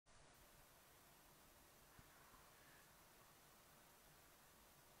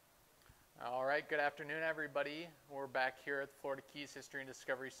All right, good afternoon, everybody. We're back here at the Florida Keys History and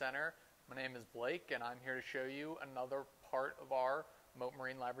Discovery Center. My name is Blake, and I'm here to show you another part of our Mote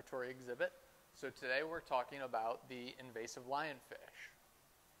Marine Laboratory exhibit. So today we're talking about the invasive lionfish.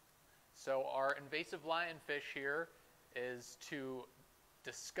 So our invasive lionfish here is to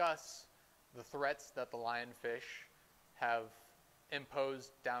discuss the threats that the lionfish have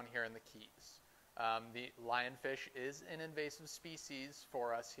imposed down here in the Keys. The lionfish is an invasive species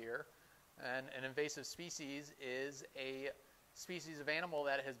for us here. And an invasive species is a species of animal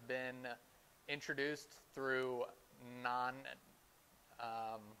that has been introduced through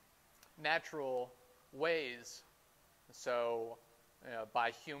non-natural ways. So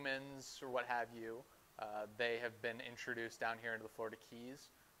by humans or what have you, they have been introduced down here into the Florida Keys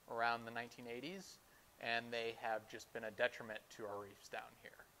around the 1980s, and they have just been a detriment to our reefs down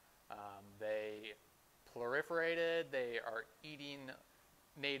here. They proliferated, they are eating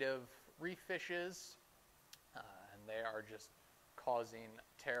native reef fishes, and they are just causing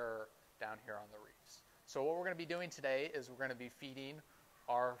terror down here on the reefs. So what we're going to be doing today is we're going to be feeding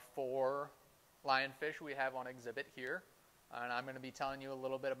our 4 lionfish we have on exhibit here, and I'm going to be telling you a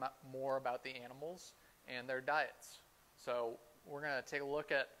little bit more about the animals and their diets. So we're going to take a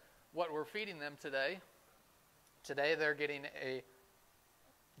look at what we're feeding them today. Today they're getting a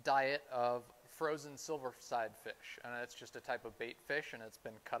diet of frozen silverside fish, and it's just a type of bait fish, and it's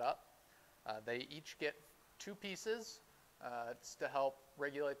been cut up. They each get 2 pieces. It's to help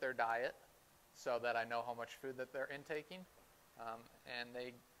regulate their diet so that I know how much food that they're intaking. And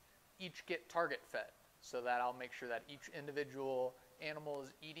they each get target fed so that I'll make sure that each individual animal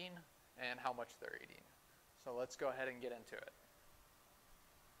is eating and how much they're eating. So let's go ahead and get into it.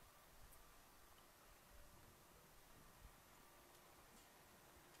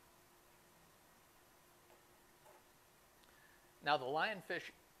 Now the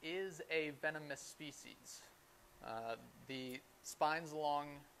lionfish is a venomous species. The spines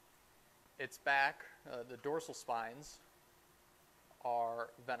along its back, the dorsal spines, are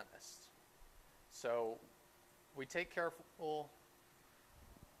venomous. So we take careful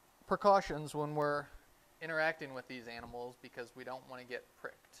precautions when we're interacting with these animals because we don't want to get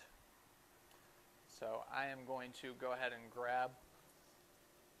pricked. So I am going to go ahead and grab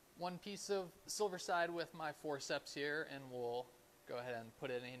 1 piece of silverside with my forceps here, and we'll go ahead and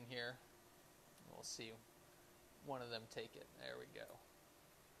put it in here. We'll see one of them take it. There we go.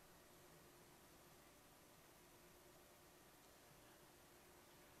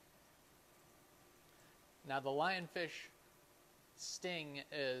 Now the lionfish sting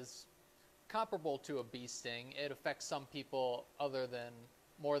is comparable to a bee sting. It affects some people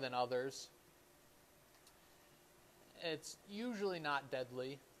more than others. It's usually not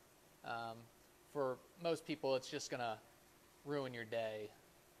deadly. For most people, it's just going to ruin your day.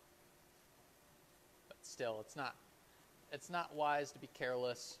 But still, it's not wise to be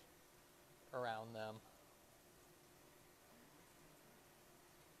careless around them.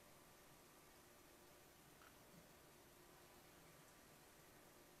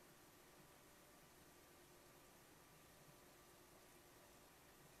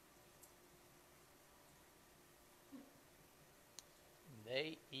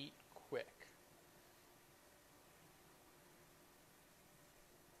 They eat quick.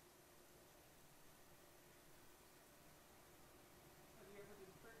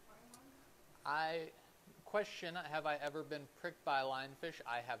 Have I ever been pricked by a lionfish?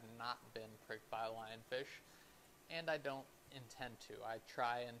 I have not been pricked by a lionfish, and I don't intend to. I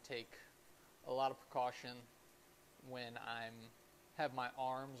try and take a lot of precaution when I have my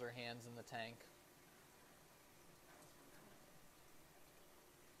arms or hands in the tank.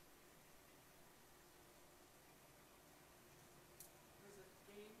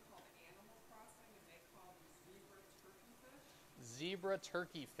 Zebra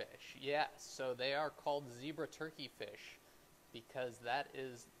turkeyfish, yes. So they are called zebra turkeyfish because that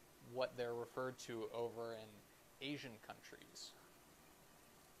is what they're referred to over in Asian countries.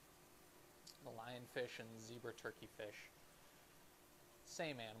 The lionfish and zebra turkeyfish,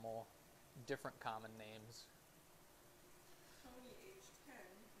 same animal, different common names. Tony, age 10,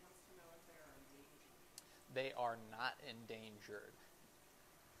 wants to know if they are endangered. They are not endangered.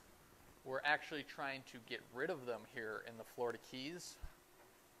 We're actually trying to get rid of them here in the Florida Keys.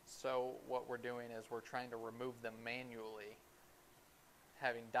 So what we're doing is we're trying to remove them manually,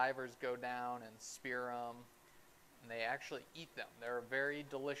 having divers go down and spear them, and they actually eat them. They're a very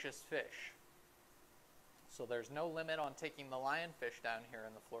delicious fish. So there's no limit on taking the lionfish down here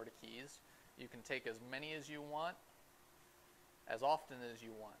in the Florida Keys. You can take as many as you want, as often as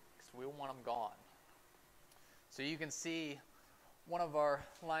you want, because we want them gone. So you can see one of our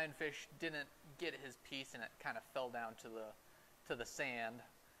lionfish didn't get his piece and it kind of fell down to the sand.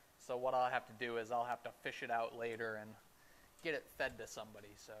 So what I'll have to do is I'll have to fish it out later and get it fed to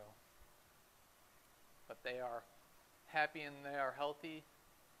somebody. So, but they are happy and they are healthy,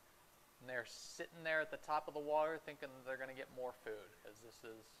 and they're sitting there at the top of the water thinking they're going to get more food, because this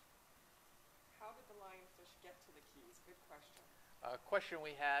is... How did the lionfish get to the Keys? Good question. A question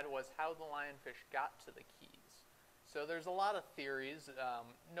we had was how the lionfish got to the Keys. So there's a lot of theories.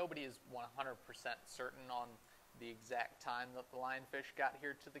 Nobody is 100% certain on the exact time that the lionfish got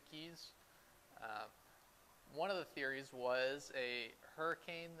here to the Keys. One of the theories was a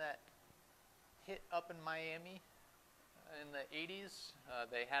hurricane that hit up in Miami in the 80s.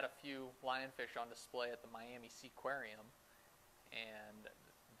 They had a few lionfish on display at the Miami Seaquarium, and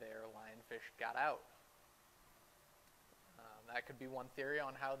their lionfish got out. That could be one theory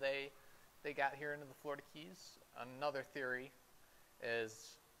on how they got here into the Florida Keys. Another theory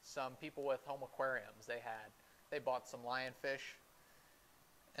is some people with home aquariums. They bought some lionfish,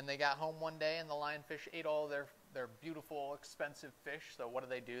 and they got home one day and the lionfish ate all their beautiful, expensive fish. So what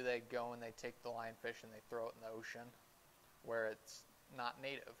do? They go and they take the lionfish and they throw it in the ocean where it's not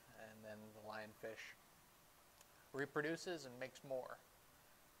native, and then the lionfish reproduces and makes more.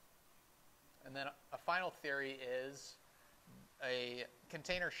 And then a final theory is a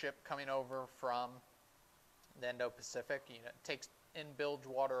container ship coming over from the Indo-Pacific. It takes in bilge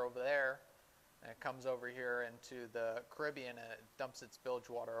water over there, and it comes over here into the Caribbean, and it dumps its bilge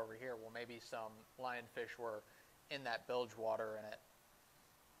water over here. Well, maybe some lionfish were in that bilge water, and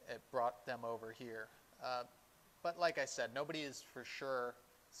it brought them over here. But like I said, nobody is for sure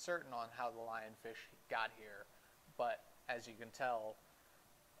certain on how the lionfish got here. But as you can tell,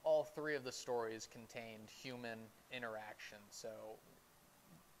 all three of the stories contained human interaction. So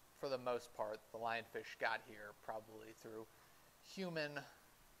for the most part, the lionfish got here probably through human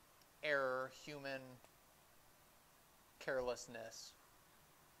error, human carelessness,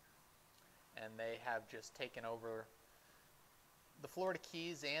 and they have just taken over the Florida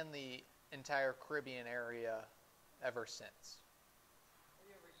Keys and the entire Caribbean area ever since. Have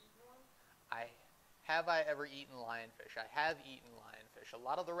you ever eaten one? Have I ever eaten lionfish? I have eaten lionfish. A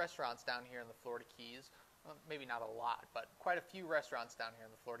lot of the restaurants down here in the Florida Keys, maybe not a lot, but quite a few restaurants down here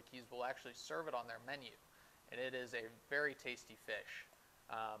in the Florida Keys will actually serve it on their menu, and it is a very tasty fish.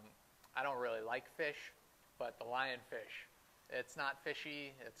 I don't really like fish, but the lionfish, it's not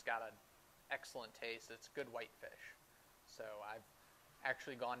fishy. It's got an excellent taste. It's good white fish. So I've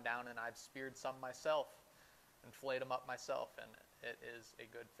actually gone down and I've speared some myself and filleted them up myself, and it is a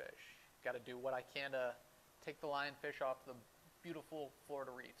good fish. Got to do what I can to take the lionfish off the beautiful Florida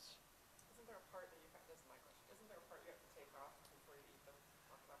reefs. Isn't there a part that you have, this is my question, isn't there a part you have to take off before you eat them?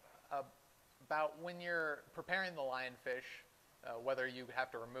 Talk about that. About when you're preparing the lionfish, whether you have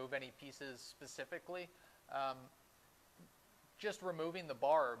to remove any pieces specifically, just removing the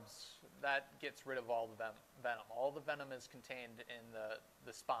barbs, that gets rid of all the venom. All the venom is contained in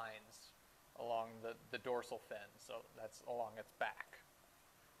the spines along the dorsal fin, so that's along its back.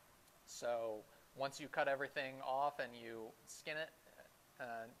 So once you cut everything off and you skin it,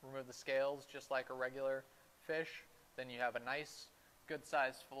 remove the scales just like a regular fish, then you have a nice,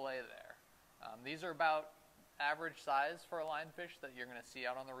 good-sized fillet there. These are about average size for a lionfish that you're going to see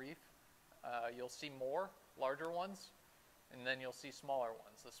out on the reef. You'll see more, larger ones, and then you'll see smaller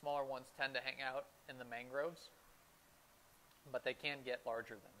ones. The smaller ones tend to hang out in the mangroves, but they can get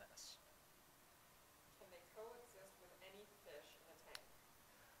larger than this. Can they coexist with any fish in a tank?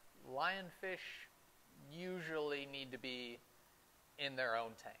 Lionfish usually need to be in their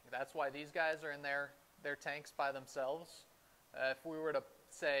own tank. That's why these guys are in their tanks by themselves. If we were to,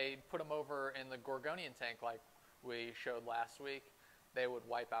 say, put them over in the Gorgonian tank like we showed last week, they would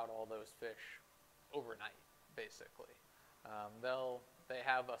wipe out all those fish overnight, basically. They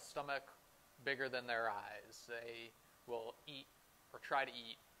have a stomach bigger than their eyes. They will eat or try to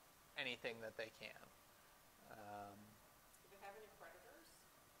eat anything that they can. Do they have any predators?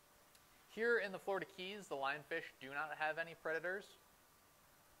 Here in the Florida Keys, the lionfish do not have any predators.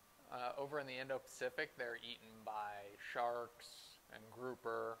 Over in the Indo-Pacific, they're eaten by sharks and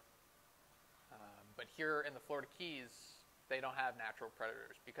grouper. But here in the Florida Keys, they don't have natural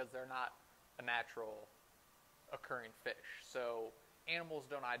predators because they're not a natural occurring fish. So animals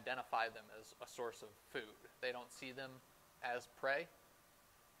don't identify them as a source of food. They don't see them as prey.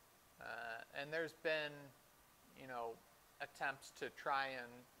 And there's been, attempts to try and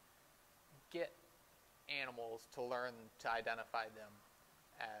get animals to learn to identify them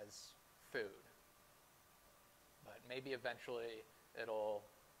as food. But maybe eventually it'll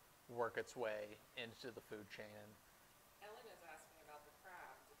work its way into the food chain. Ellen is asking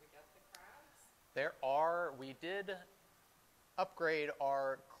We did upgrade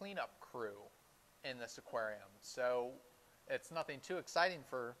our cleanup crew in this aquarium. So it's nothing too exciting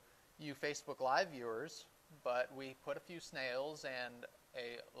for you Facebook Live viewers, but we put a few snails and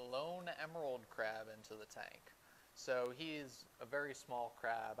a lone emerald crab into the tank. So he's a very small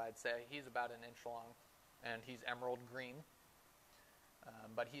crab. I'd say he's about an inch long, and he's emerald green.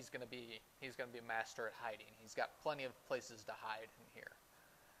 But he's going to be a master at hiding. He's got plenty of places to hide in here,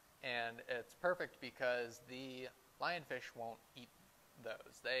 and it's perfect because the lionfish won't eat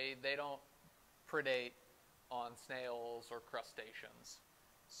those. They don't predate on snails or crustaceans,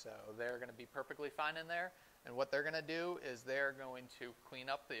 so they're going to be perfectly fine in there. And what they're going to do is they're going to clean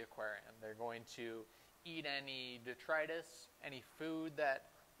up the aquarium. They're going to eat any detritus, any food that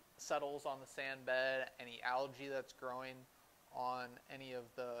settles on the sand bed, any algae that's growing on any of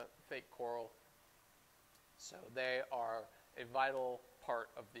the fake coral. So they are a vital part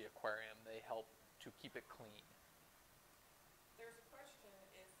of the aquarium. They help to keep it clean. There's a question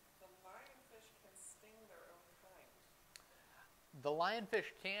if the lionfish can sting their own kind. The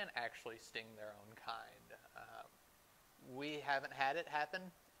lionfish can actually sting their own kind. We haven't had it happen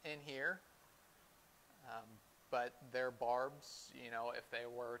in here, but their barbs, if they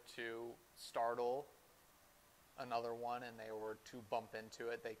were to startle another one and they were to bump into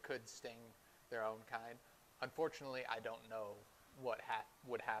it, they could sting their own kind. Unfortunately, I don't know what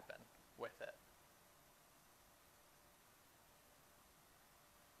would happen with it.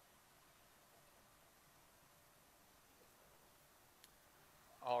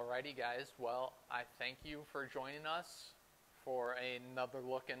 Alrighty guys, well, I thank you for joining us for another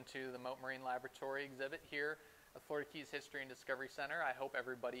look into the Mote Marine Laboratory exhibit here at Florida Keys History and Discovery Center. I hope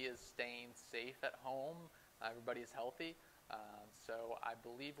everybody is staying safe at home, everybody is healthy. So I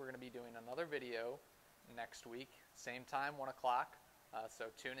believe we're going to be doing another video next week, same time, 1 o'clock. So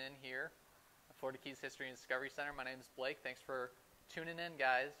tune in here at Florida Keys History and Discovery Center. My name is Blake. Thanks for tuning in,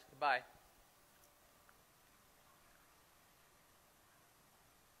 guys. Goodbye.